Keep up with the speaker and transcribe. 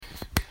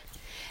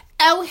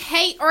Oh,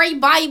 hey,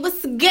 everybody,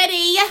 what's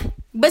goody?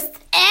 What's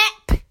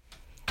up?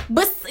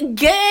 What's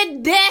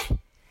good?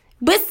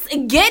 What's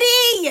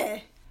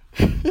goody?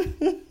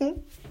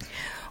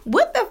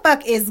 What the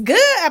fuck is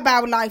good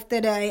about life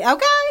today,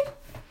 okay?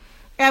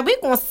 And we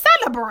gonna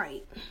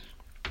celebrate.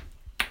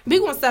 We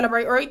gonna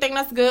celebrate everything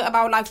that's good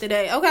about life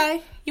today,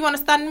 okay? You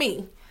understand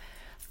me?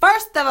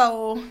 First of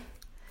all,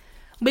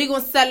 we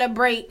gonna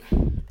celebrate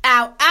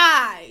our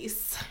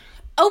eyes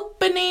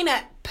opening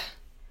up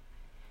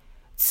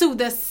to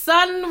the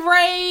sun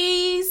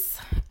rays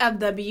of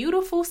the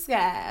beautiful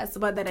skies,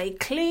 whether they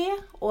clear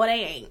or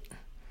they ain't.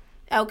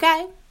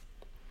 Okay?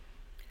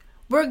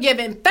 We're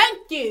giving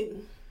thank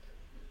you.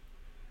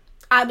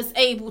 I was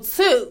able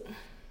to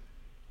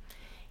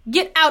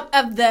get out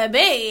of the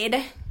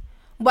bed,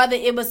 whether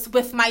it was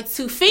with my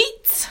 2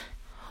 feet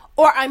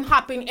or I'm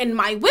hopping in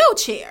my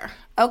wheelchair.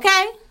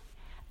 Okay?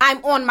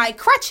 I'm on my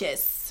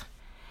crutches.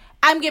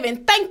 I'm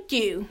giving thank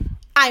you.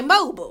 I'm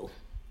mobile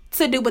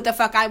to do what the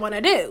fuck I want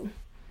to do.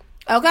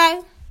 Okay?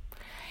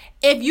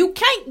 If you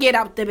can't get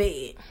out the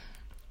bed,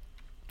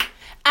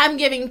 I'm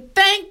giving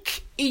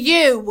thank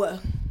you.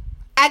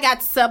 I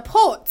got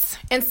support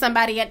and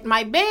somebody at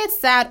my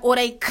bedside, or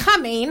they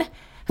coming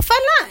for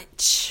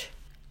lunch.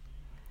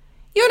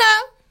 You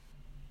know?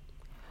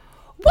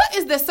 What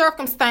is the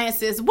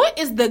circumstances? What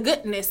is the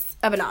goodness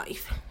of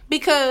life?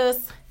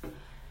 Because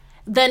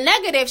the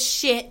negative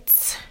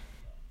shit,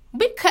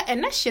 we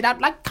cutting that shit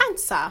out like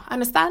cancer.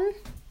 Understand?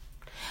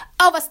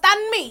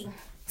 Overstand me.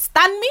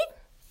 Stand me?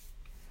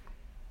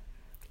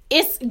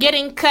 It's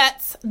getting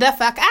cut the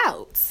fuck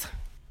out.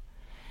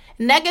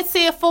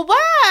 Negative for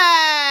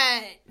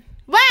what?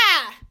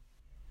 Why?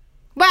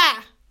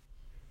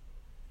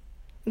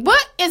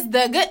 What is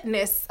the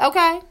goodness?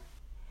 Okay?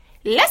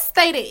 Let's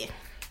stay there.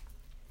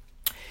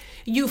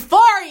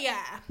 Euphoria.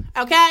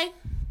 Okay?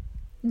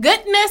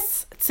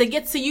 Goodness to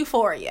get to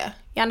euphoria.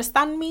 You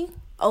understand me?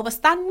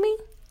 Overstand me?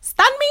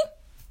 Stand me?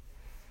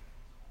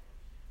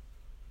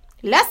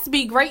 Let's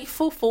be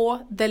grateful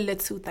for the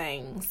little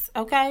things,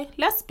 okay?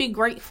 Let's be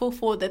grateful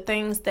for the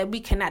things that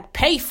we cannot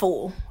pay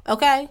for,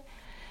 okay?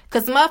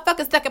 Because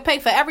motherfuckers that can pay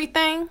for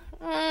everything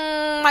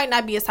might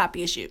not be as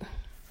happy as you.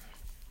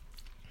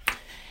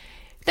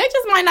 They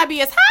just might not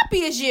be as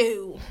happy as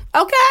you,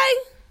 okay?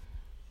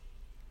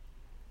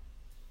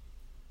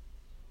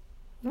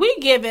 We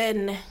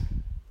giving,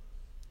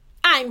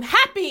 I'm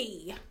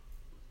happy.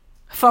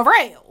 For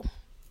real.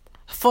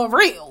 For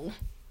real.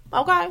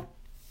 Okay?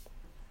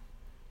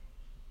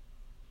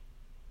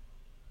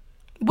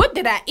 What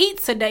did I eat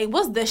today?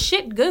 Was the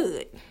shit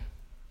good?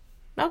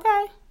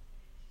 Okay?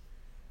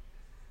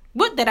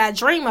 What did I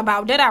dream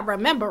about? Did I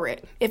remember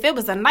it? If it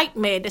was a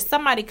nightmare, did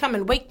somebody come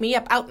and wake me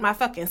up out my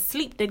fucking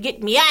sleep to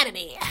get me out of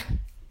there?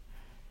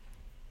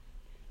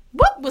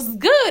 What was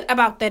good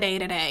about the day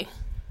today?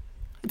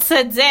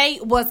 Today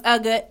was a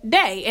good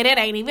day, and it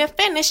ain't even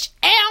finished.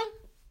 And,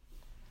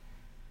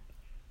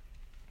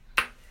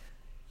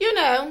 you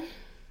know,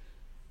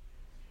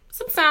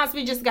 sometimes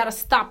we just gotta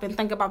stop and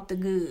think about the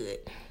good.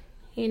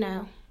 You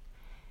know,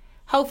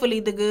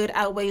 hopefully the good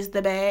outweighs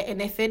the bad. And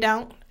if it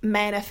don't,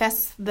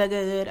 manifest the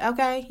good.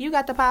 Okay? You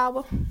got the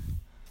power.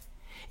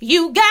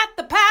 You got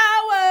the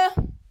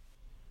power.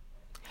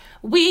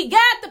 We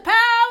got the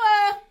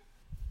power.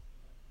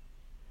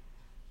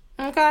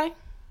 Okay?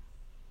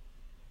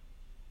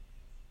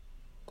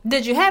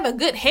 Did you have a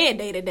good hair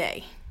day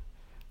today?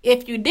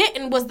 If you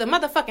didn't, was the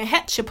motherfucking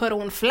hat you put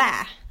on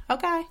fly?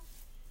 Okay?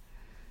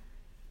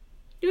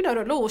 You know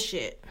the little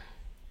shit.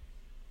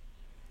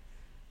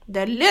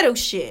 The little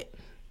shit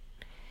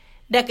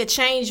that could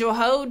change your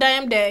whole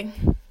damn day.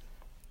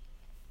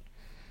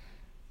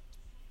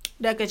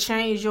 That could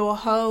change your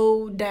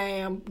whole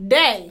damn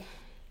day.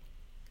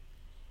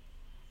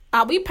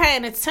 Are we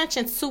paying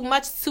attention too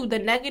much to the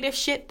negative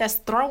shit that's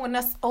throwing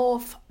us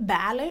off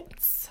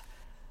balance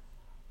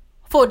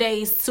for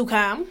days to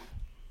come?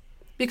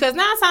 Because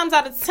 9 times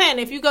out of 10,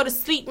 if you go to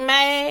sleep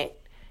mad,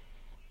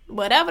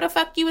 whatever the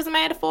fuck you was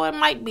mad for, it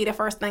might be the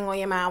first thing on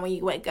your mind when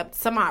you wake up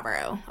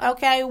tomorrow.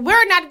 Okay?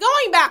 We're not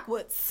going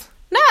backwards.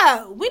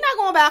 No, we're not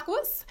going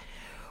backwards.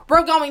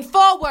 We're going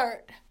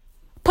forward.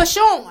 Push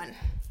on.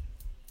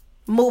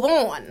 Move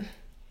on.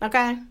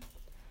 Okay?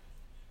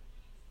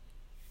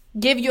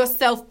 Give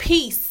yourself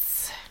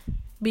peace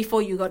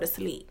before you go to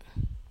sleep.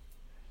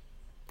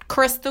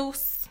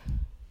 Crystals.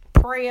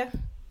 Prayer.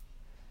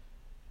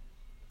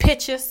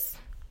 Pictures.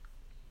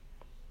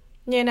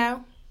 You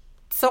know?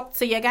 Talk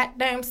to your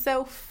goddamn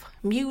self.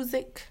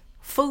 Music.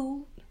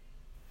 Food.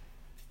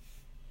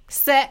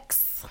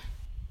 Sex.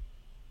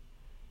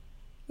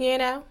 You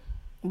know?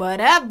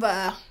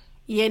 Whatever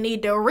you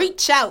need to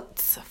reach out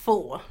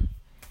for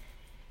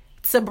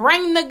to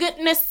bring the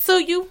goodness to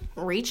you,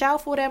 reach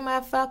out for that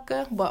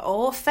motherfucker with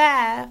all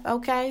 5,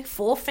 okay?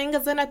 4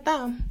 fingers and a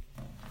thumb.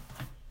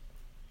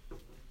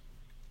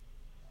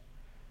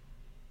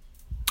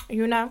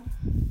 You know?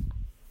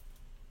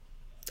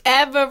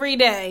 Every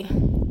day.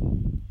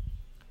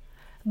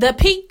 The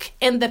peak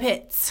and the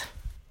pits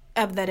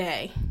of the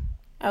day.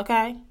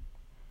 Okay?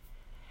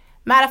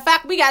 Matter of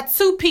fact, we got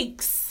 2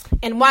 peaks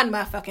in one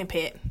motherfucking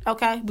pit.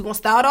 Okay? We're going to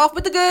start off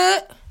with the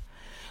good.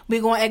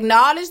 We're going to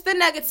acknowledge the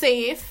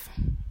negative.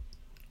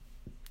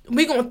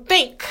 We're going to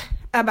think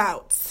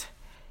about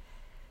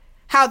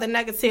how the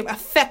negative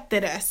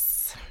affected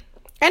us.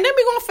 And then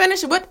we're going to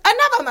finish with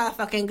another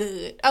motherfucking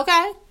good.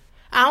 Okay?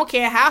 I don't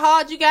care how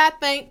hard you got to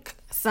think.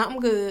 Something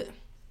good.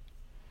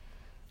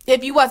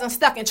 If you wasn't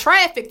stuck in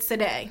traffic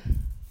today,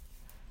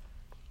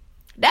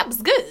 that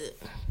was good.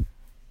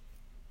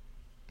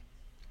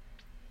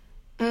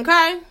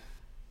 Okay?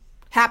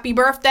 Happy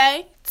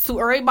birthday to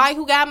everybody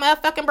who got a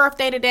motherfucking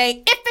birthday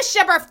today. If it's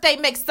your birthday,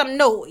 make some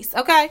noise,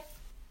 okay?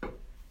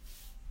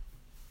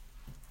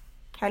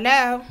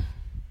 Hello?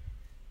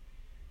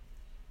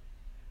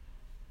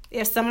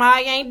 If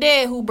somebody ain't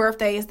dead, whose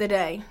birthday is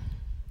today?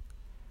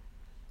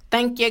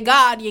 Thank you,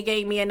 God, you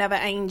gave me another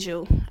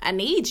angel. I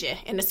need you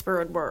in the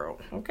spirit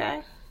world,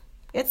 okay?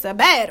 It's a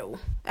battle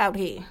out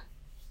here.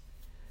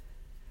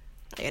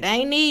 It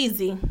ain't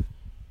easy,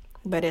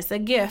 but it's a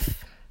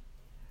gift.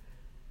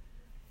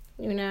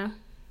 You know?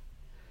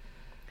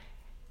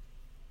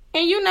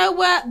 And you know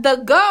what? The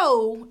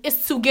goal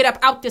is to get up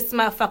out this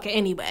motherfucker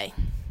anyway.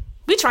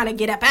 We trying to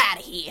get up out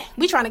of here.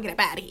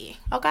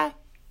 Okay?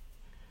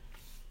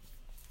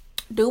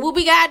 Do what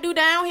we gotta do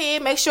down here.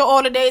 Make sure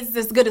all the days is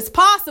as good as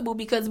possible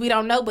because we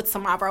don't know what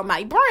tomorrow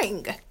might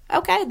bring.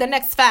 Okay? The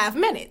next 5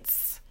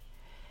 minutes.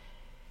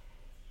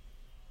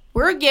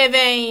 We're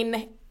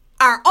giving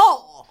our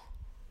all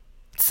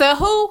to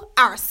who?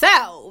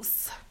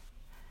 Ourselves.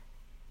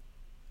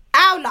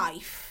 Our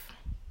life.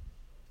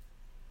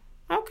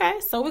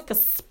 Okay? So we could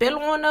spill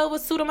on over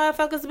to the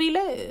motherfuckers we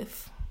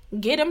love.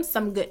 Get them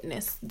some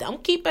goodness.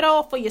 Don't keep it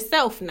all for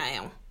yourself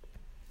now.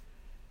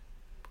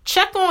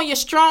 Check on your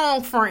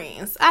strong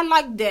friends. I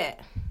like that.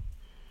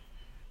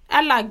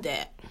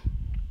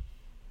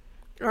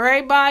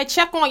 Everybody,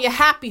 check on your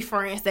happy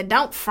friends that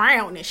don't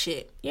frown and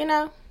shit. You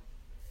know?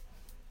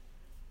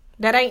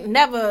 That ain't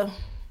never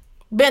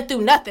been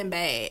through nothing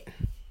bad.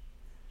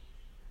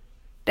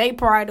 They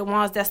probably the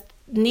ones that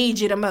need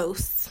you the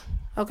most.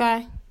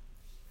 Okay?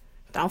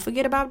 Don't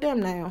forget about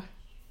them now.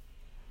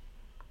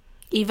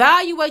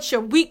 Evaluate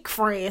your weak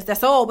friends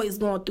that's always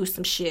going through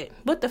some shit.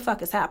 What the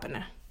fuck is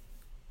happening?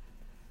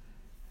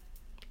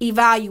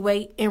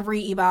 Evaluate and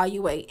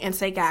reevaluate and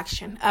take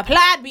action.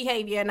 Applied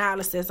behavior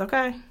analysis,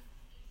 okay?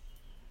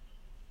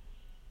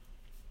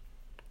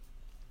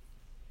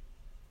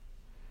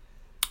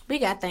 We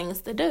got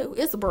things to do.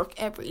 It's work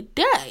every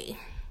day.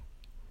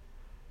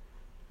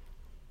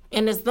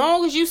 And as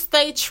long as you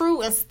stay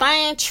true and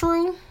stand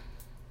true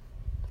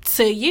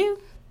to you,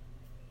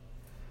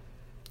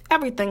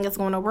 everything is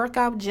going to work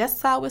out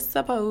just how it's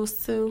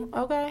supposed to,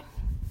 okay?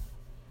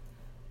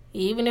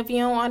 Even if you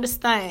don't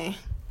understand.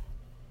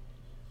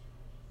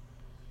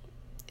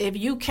 If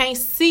you can't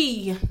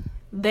see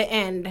the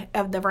end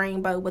of the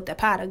rainbow with the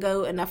pot of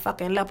gold and the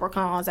fucking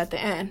leprechauns at the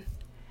end.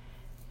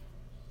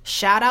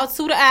 Shout out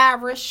to the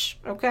Irish,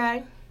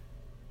 okay?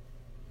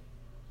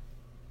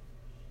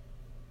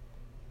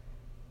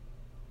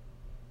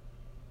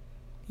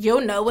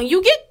 You'll know when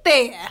you get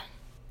there.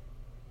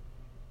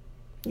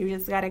 You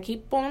just gotta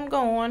keep on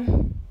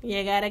going.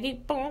 You gotta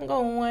keep on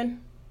going.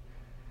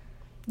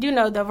 You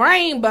know, the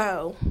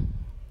rainbow.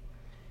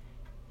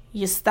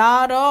 You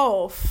start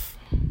off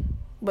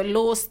with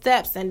little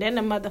steps, and then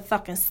the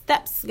motherfucking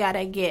steps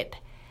gotta get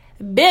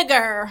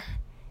bigger,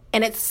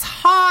 and it's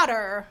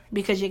harder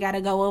because you gotta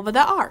go over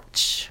the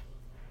arch.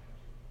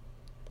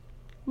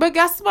 But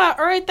guess what?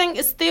 Everything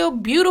is still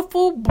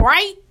beautiful,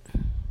 bright,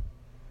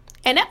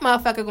 and that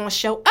motherfucker gonna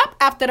show up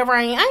after the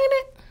rain, ain't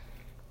it?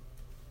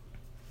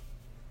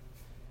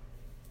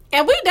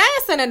 And we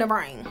dancing in the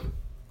rain.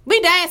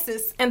 We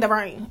dances in the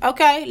rain,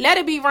 okay? Let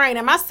it be rain.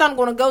 And my son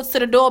gonna go to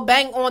the door,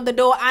 bang on the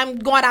door. I'm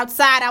going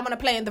outside. I wanna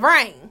play in the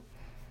rain.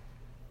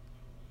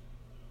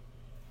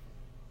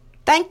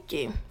 Thank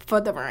you for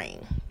the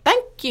rain.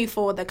 Thank you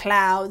for the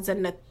clouds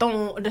and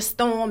the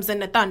storms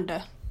and the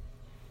thunder.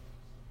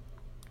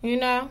 You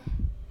know?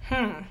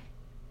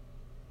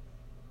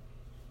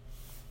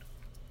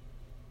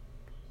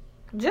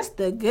 Just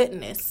the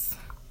goodness.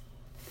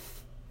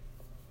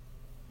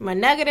 When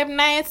negative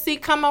Nancy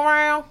come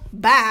around,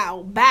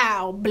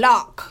 bow,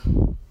 block.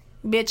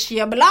 Bitch,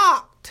 you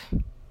blocked.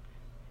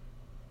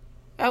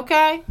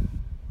 Okay?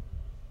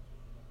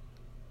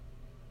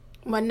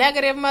 When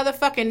negative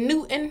motherfucking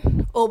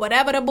Newton, or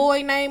whatever the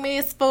boy name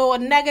is for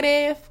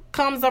negative,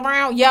 comes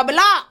around, you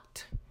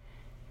blocked.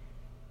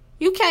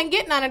 You can't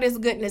get none of this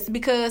goodness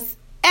because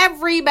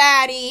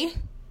everybody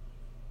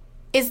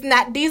is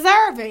not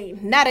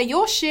deserving. Not of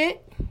your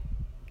shit.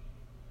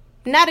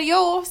 Not of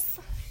yours.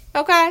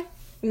 Okay?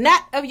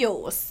 Not of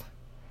yours.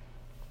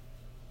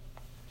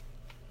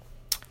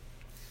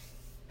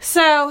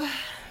 So,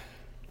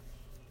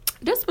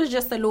 this was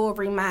just a little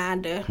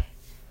reminder.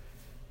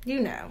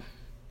 You know,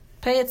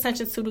 pay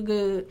attention to the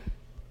good.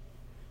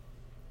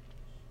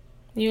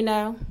 You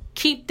know,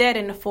 keep that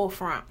in the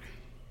forefront.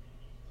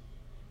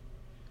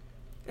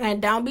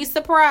 And don't be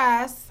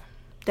surprised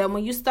that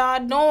when you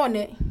start doing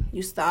it,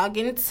 you start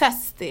getting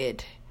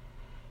tested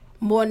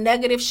More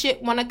negative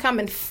shit want to come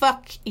and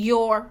fuck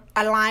your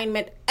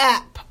alignment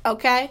up,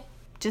 okay?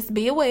 Just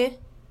be aware.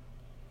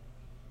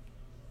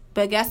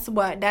 But guess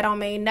what? That don't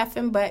mean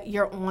nothing but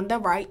you're on the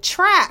right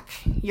track.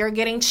 You're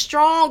getting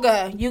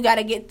stronger. You got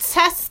to get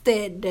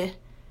tested,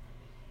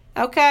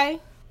 okay?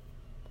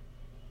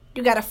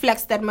 You got to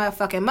flex that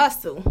motherfucking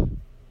muscle.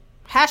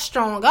 How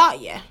strong are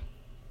you?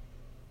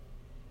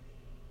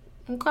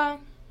 Okay?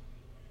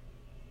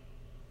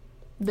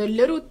 The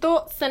little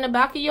thoughts in the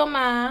back of your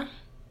mind,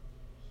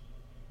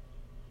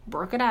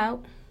 work it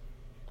out.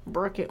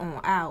 Work it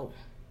on out.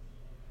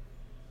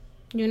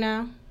 You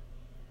know?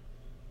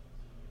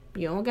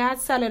 You don't got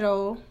to tell it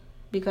all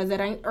because it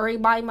ain't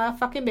everybody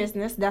motherfucking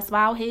business. That's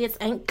why our heads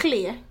ain't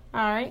clear.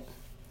 Alright?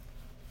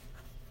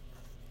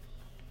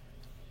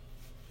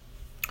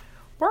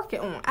 Work it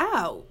on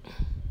out.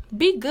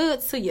 Be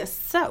good to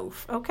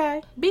yourself,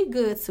 okay? Be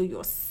good to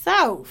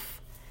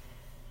yourself.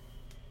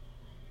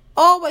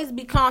 Always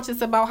be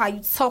conscious about how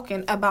you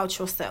talking about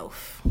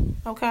yourself,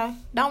 okay?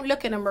 Don't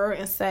look in the mirror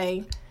and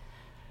say,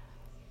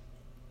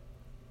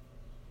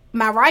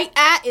 my right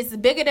eye is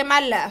bigger than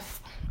my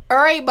left.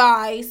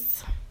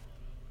 Everybody's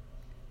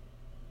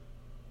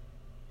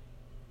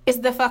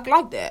is the fuck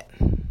like that,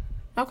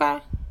 okay?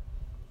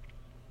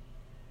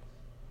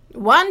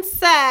 One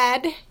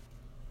side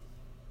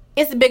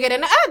is bigger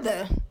than the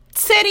other.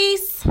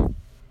 Titties,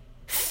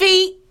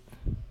 feet,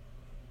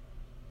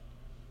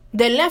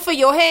 the length of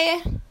your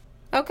hair,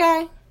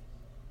 okay?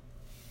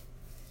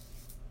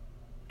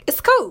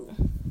 It's cool.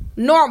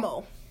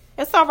 Normal.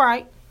 It's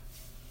alright.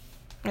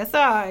 It's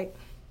alright.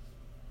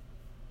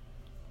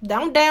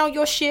 Don't down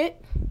your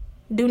shit.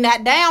 Do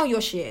not down your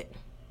shit.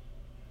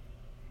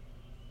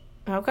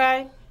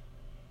 Okay?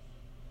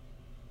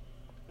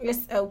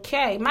 It's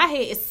okay. My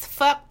head is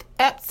fucked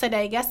up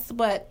today. Guess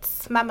what?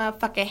 My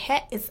motherfucking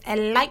head is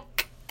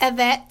like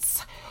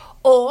that.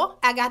 Or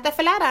I got the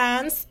flat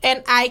irons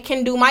and I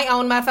can do my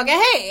own motherfucking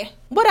hair.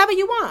 Whatever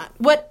you want.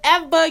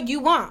 Whatever you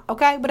want.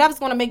 Okay? Whatever's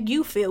going to make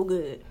you feel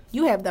good.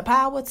 You have the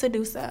power to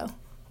do so.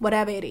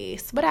 Whatever it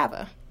is.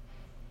 Whatever.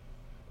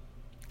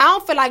 I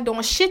don't feel like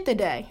doing shit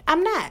today.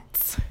 I'm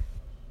not.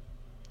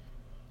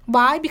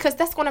 Why? Because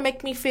that's going to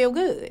make me feel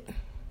good.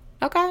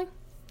 Okay?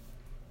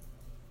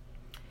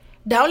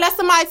 Don't let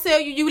somebody tell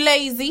you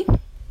lazy.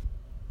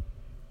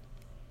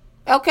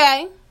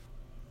 Okay?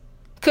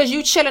 Because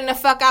you chilling the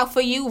fuck out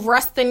for you,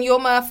 resting your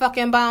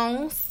motherfucking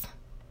bones.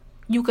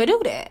 You could do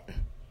that.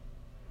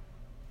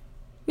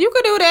 You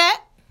could do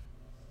that.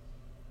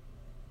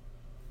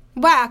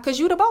 Why? Because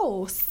you the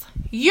boss.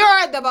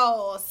 You're the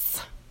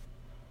boss.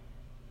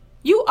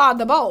 You are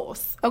the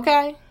boss,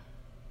 okay?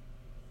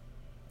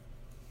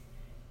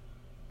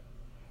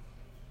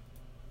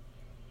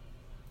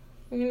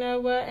 You know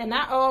what? And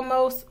I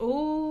almost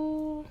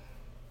went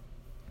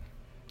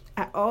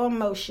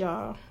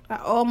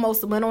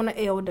on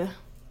the elder.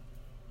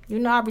 You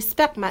know, I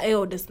respect my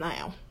elders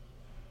now.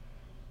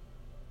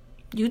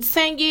 You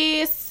 10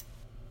 years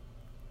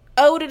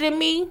older than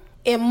me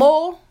and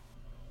more,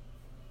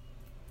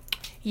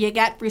 you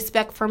got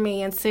respect for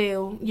me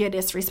until you're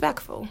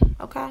disrespectful,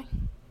 okay?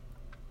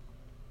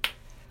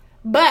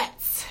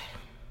 But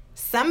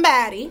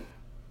somebody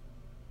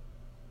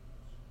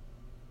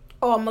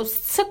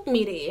almost took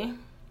me there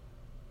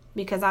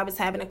because I was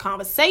having a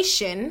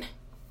conversation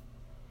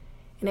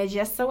and it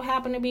just so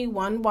happened to be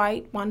one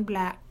white, one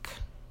black.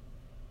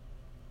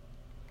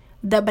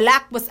 The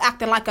black was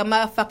acting like a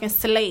motherfucking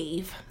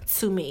slave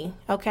to me,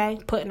 okay?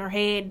 Putting her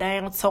head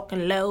down,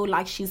 talking low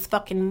like she's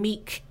fucking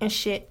meek and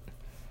shit.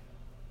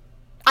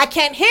 I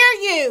can't hear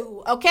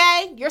you,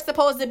 okay? You're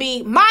supposed to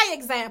be my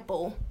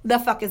example. The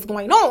fuck is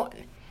going on?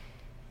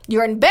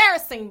 You're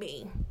embarrassing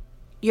me.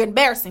 You're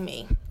embarrassing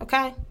me,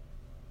 okay?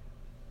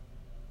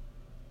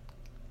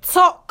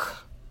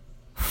 Talk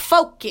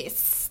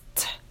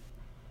focused.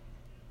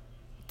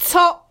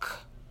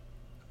 Talk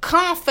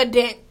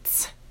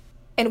confident.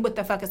 And what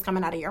the fuck is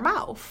coming out of your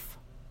mouth?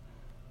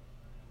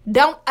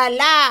 Don't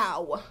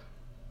allow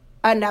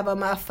another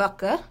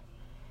motherfucker.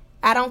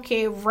 I don't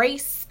care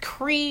race,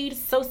 creed,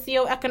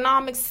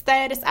 socioeconomic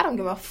status. I don't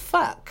give a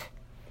fuck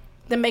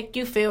to make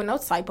you feel no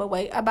type of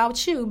way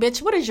about you.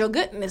 Bitch, what is your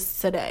goodness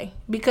today?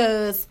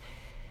 Because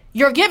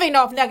you're giving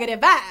off negative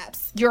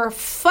vibes. You're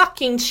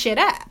fucking shit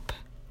up.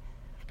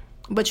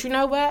 But you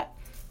know what?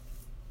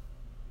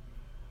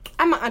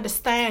 I'm an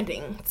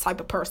understanding type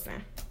of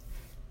person.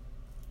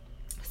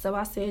 So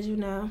I said, you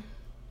know,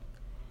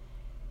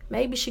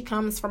 maybe she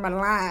comes from a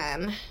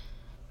line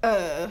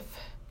of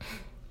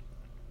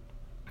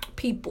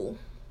people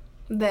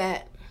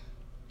that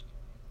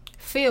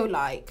feel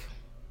like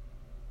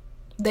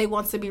they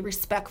want to be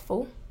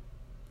respectful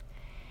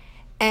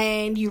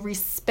and you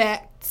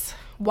respect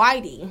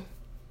Whitey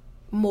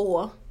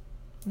more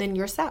than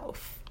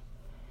yourself.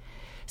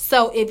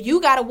 So if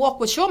you got to walk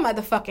with your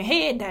motherfucking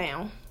head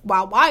down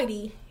while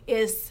Whitey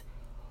is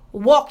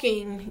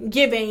walking,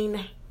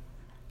 giving,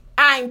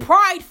 I'm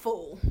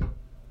prideful,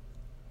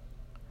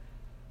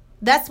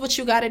 that's what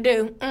you got to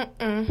do.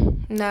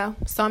 No.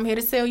 So I'm here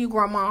to tell you,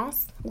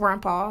 grandmas,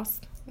 grandpas,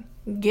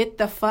 get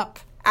the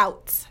fuck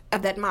out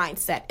of that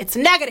mindset. It's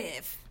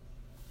negative.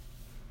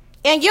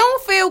 And you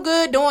don't feel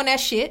good doing that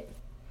shit.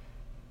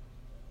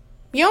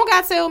 You don't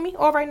got to tell me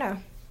all right now.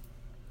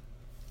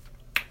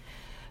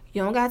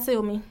 You don't got to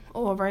tell me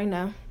all right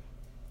now.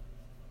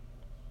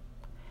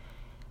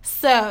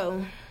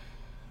 So,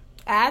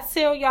 I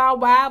tell y'all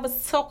why I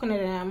was talking to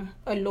them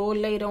a little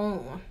later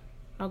on.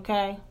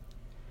 Okay?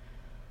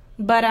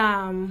 But,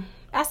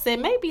 I said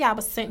maybe I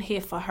was sent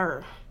here for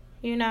her.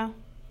 You know?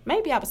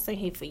 Maybe I was sent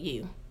here for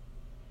you.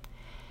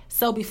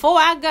 So, before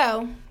I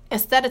go,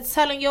 instead of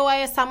telling your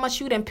ass how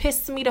much you done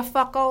pissed me the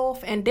fuck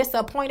off and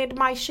disappointed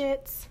my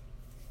shits,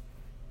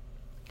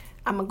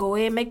 I'm going to go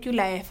ahead and make you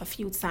laugh a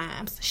few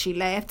times. She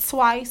laughed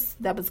twice.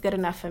 That was good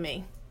enough for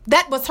me.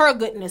 That was her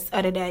goodness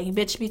of the day,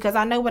 bitch, because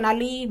I know when I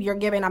leave, you're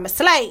giving I'm a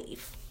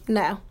slave.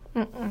 No.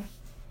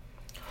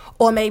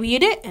 Or maybe you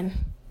didn't.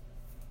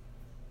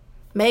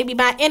 Maybe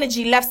my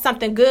energy left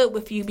something good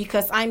with you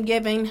because I'm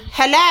giving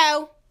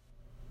hello.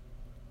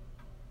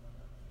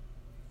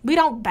 We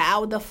don't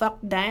bow the fuck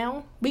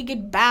down. We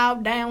get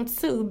bowed down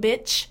too,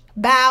 bitch.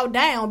 Bow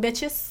down,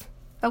 bitches.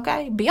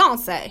 Okay?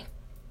 Beyonce.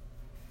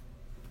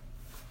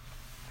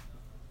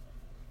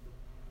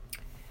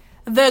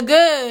 The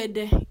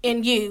good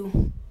in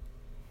you.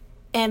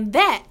 And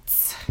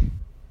that,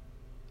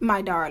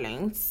 my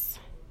darlings,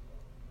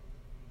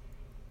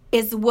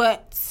 is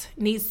what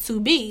needs to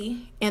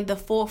be in the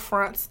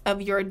forefront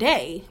of your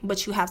day.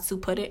 But you have to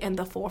put it in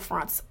the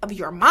forefront of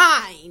your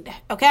mind.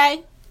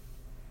 Okay?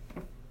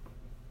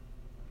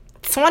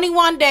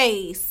 21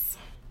 days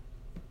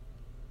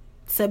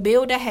to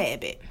build a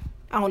habit.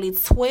 Only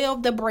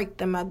 12 to break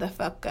the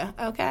motherfucker.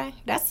 Okay?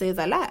 That says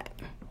a lot.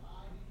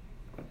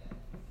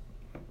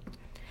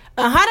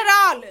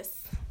 $100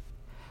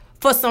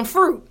 for some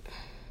fruit.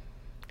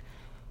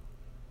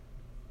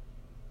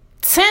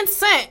 10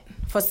 cents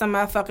for some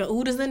motherfucking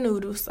oodles and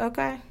noodles.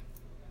 Okay?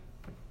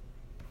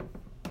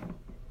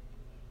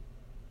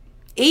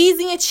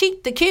 Easy and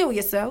cheap to kill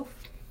yourself.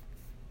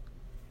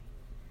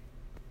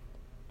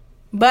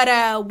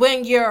 But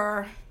when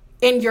you're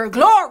in your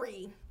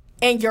glory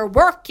and you're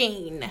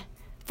working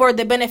for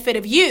the benefit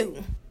of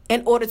you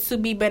in order to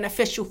be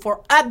beneficial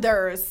for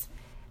others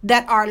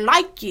that are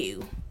like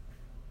you,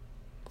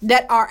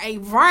 that are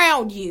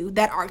around you,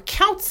 that are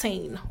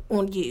counting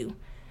on you,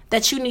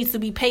 that you need to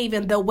be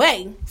paving the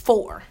way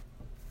for.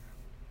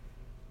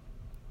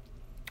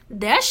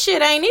 That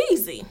shit ain't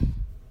easy.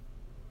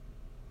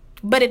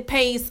 But it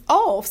pays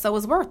off, so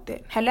it's worth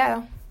it.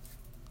 Hello?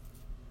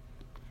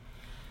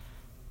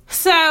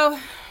 So,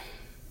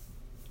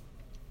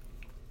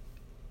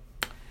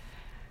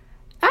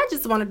 I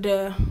just wanted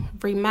to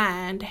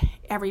remind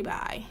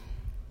everybody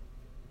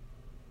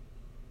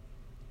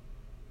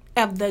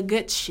of the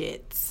good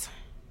shits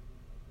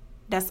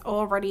that's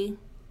already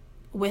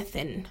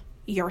within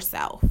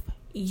yourself.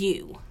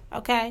 You,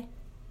 okay?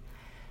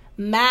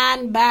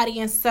 Mind, body,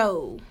 and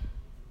soul.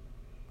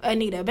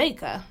 Anita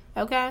Baker,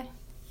 okay?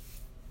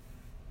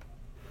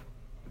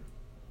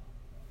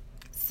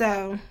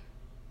 So,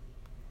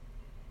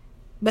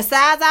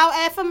 besides our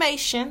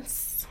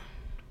affirmations,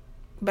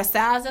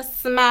 besides us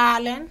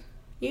smiling,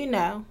 you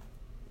know,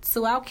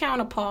 to our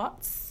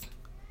counterparts,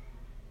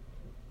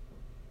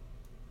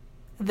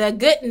 the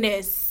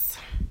goodness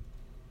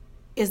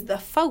is the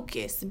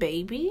focus,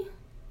 baby.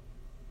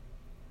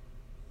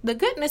 The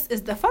goodness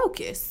is the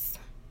focus.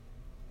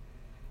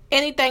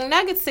 Anything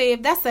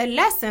negative, that's a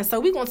lesson. So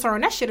we're going to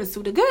turn that shit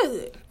into the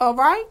good. All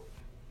right?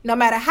 No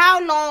matter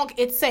how long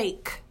it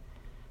take.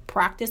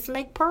 Practice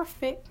make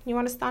perfect. You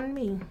understand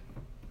me?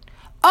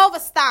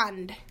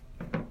 Overstand.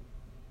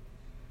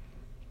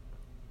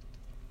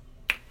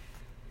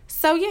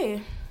 So,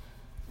 yeah.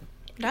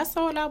 That's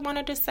all I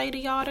wanted to say to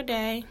y'all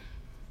today.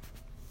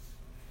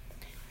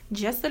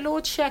 Just a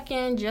little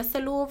check-in. Just a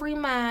little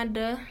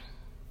reminder.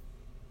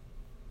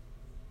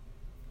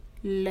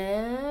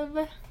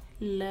 Love,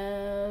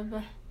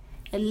 love,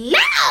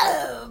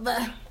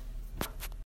 love.